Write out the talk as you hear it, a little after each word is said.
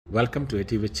Welcome to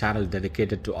ATV channel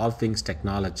dedicated to all things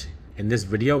technology. In this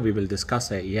video, we will discuss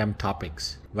AEM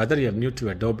topics. Whether you're new to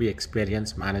Adobe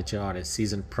Experience Manager or a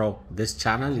seasoned pro, this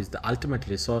channel is the ultimate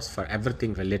resource for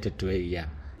everything related to AEM.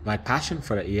 My passion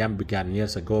for AEM began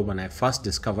years ago when I first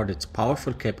discovered its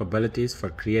powerful capabilities for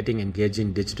creating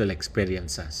engaging digital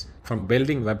experiences. From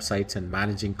building websites and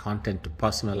managing content to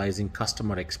personalizing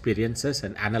customer experiences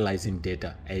and analyzing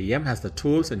data, AEM has the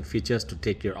tools and features to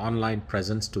take your online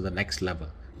presence to the next level.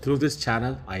 Through this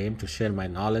channel, I aim to share my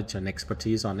knowledge and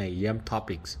expertise on AEM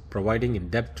topics, providing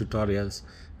in-depth tutorials,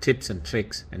 tips and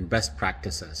tricks, and best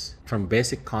practices. From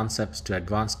basic concepts to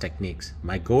advanced techniques,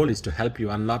 my goal is to help you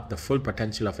unlock the full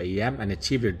potential of AEM and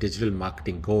achieve your digital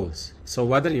marketing goals. So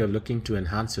whether you're looking to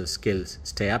enhance your skills,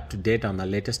 stay up to date on the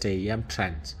latest AEM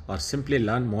trends, or simply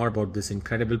learn more about this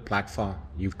incredible platform,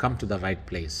 you've come to the right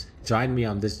place. Join me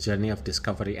on this journey of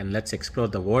discovery and let's explore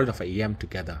the world of AEM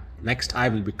together. Next, I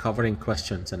will be covering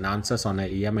questions and answers on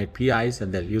AEM APIs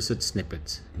and their usage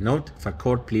snippets. Note, for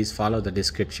code, please follow the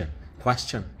description.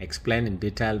 Question: explain in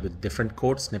detail with different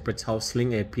code snippets how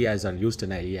Sling APIs are used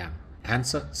in AEM.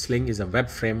 Answer: Sling is a web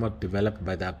framework developed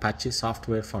by the Apache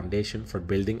Software Foundation for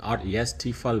building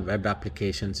REST-file web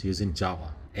applications using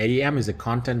Java. AEM is a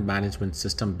content management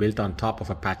system built on top of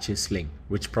Apache Sling,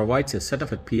 which provides a set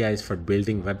of APIs for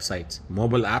building websites,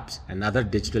 mobile apps, and other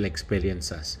digital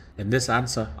experiences. In this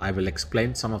answer, I will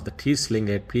explain some of the key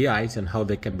Sling APIs and how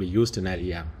they can be used in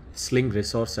AEM. Sling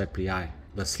Resource API.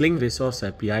 The Sling Resource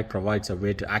API provides a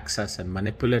way to access and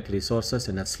manipulate resources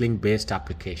in a Sling-based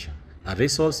application. A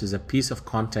resource is a piece of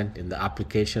content in the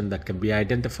application that can be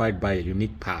identified by a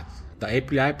unique path. The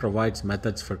API provides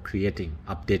methods for creating,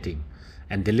 updating,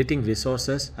 and deleting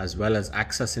resources as well as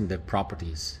accessing their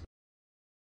properties.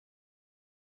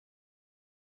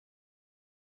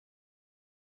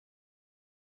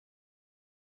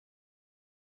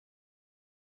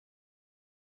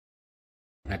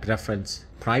 At reference,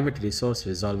 private resource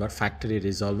resolver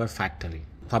factory,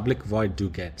 public void do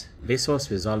get, resource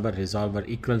resolver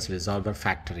equals resolver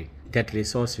factory, get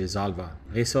resource resolver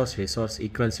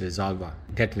equals resolver,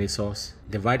 get resource,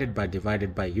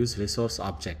 divided by use resource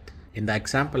object. In the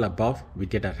example above, we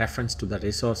get a reference to the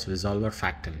resource resolver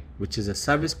factory, which is a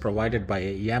service provided by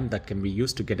AEM that can be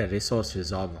used to get a resource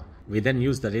resolver. We then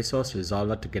use the resource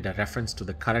resolver to get a reference to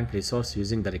the current resource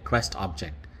using the request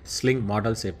object. Sling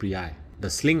Models API. The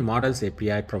Sling Models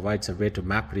API provides a way to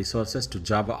map resources to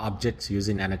Java objects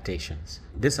using annotations.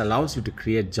 This allows you to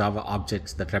create Java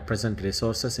objects that represent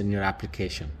resources in your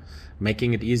application,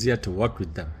 making it easier to work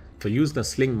with them. To use the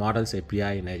Sling Models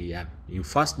API in AEM, you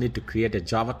first need to create a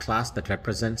Java class that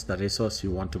represents the resource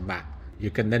you want to map. You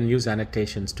can then use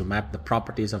annotations to map the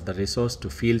properties of the resource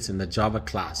to fields in the Java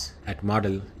class. At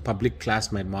model, public class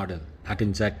myModel. At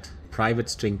inject, private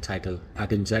string title.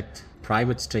 At inject,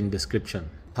 private string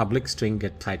description. Public string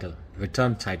get title,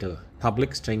 return title,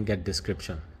 public string get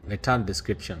description, return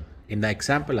description. In the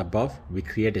example above, we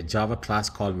create a Java class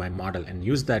called myModel and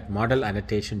use that model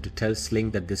annotation to tell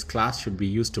Sling that this class should be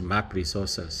used to map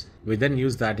resources. We then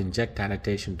use that inject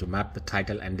annotation to map the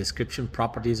title and description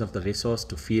properties of the resource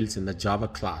to fields in the Java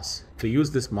class. To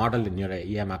use this model in your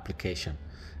AEM application,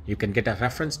 you can get a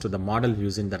reference to the model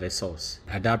using the resource.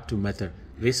 Adapt to method.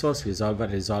 Resource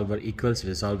resolver equals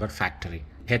resolver factory.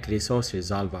 Get resource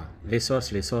resolver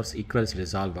equals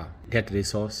resolver. Get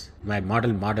resource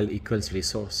myModel equals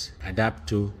resource. Adapt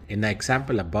to. In the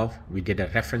example above, we get a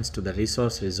reference to the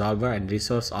resource resolver and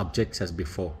resource objects as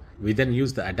before. We then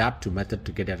use the adapt to method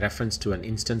to get a reference to an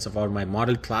instance of our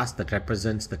myModel class that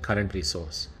represents the current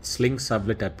resource. Sling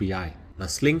Servlet API. The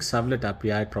Sling Servlet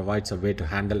API provides a way to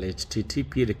handle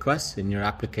HTTP requests in your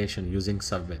application using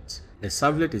servlets. A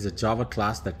servlet is a Java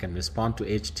class that can respond to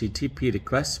HTTP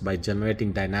requests by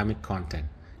generating dynamic content.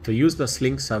 To use the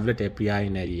Sling Servlet API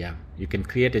in AEM, you can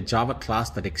create a Java class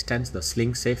that extends the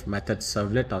Sling Safe Methods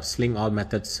Servlet or Sling All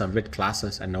Methods Servlet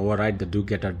classes and override the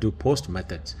doGet or doPost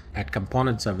methods. At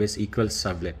component service equals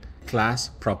servlet, class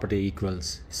property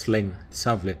equals Sling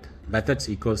Servlet, methods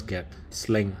equals get,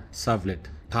 Sling Servlet,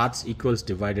 paths equals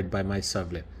divided by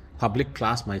myServlet, public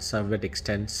class myServlet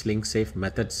extends Sling Safe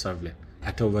Methods Servlet.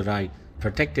 At override,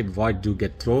 protected void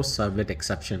doGet throws servlet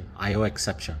exception, IO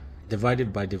exception,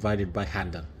 divided by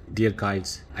handle. Dear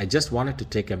guys, I just wanted to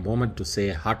take a moment to say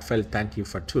a heartfelt thank you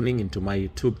for tuning into my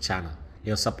YouTube channel.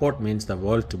 Your support means the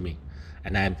world to me,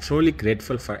 and I am truly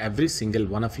grateful for every single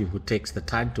one of you who takes the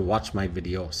time to watch my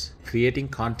videos. Creating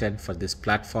content for this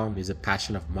platform is a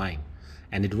passion of mine,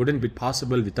 and it wouldn't be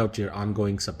possible without your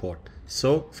ongoing support.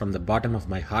 So, from the bottom of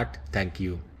my heart, thank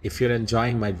you. If you're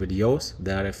enjoying my videos,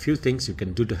 there are a few things you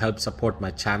can do to help support my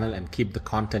channel and keep the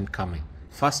content coming.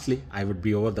 Firstly, I would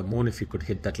be over the moon if you could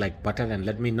hit that like button and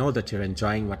let me know that you're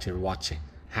enjoying what you're watching.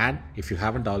 And if you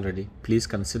haven't already, please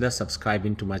consider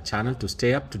subscribing to my channel to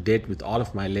stay up to date with all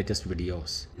of my latest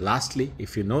videos. Lastly,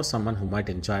 if you know someone who might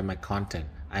enjoy my content,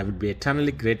 I would be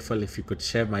eternally grateful if you could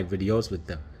share my videos with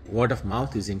them. Word of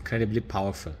mouth is incredibly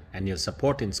powerful, and your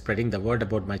support in spreading the word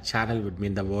about my channel would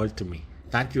mean the world to me.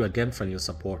 Thank you again for your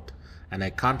support, and I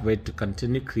can't wait to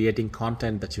continue creating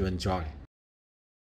content that you enjoy.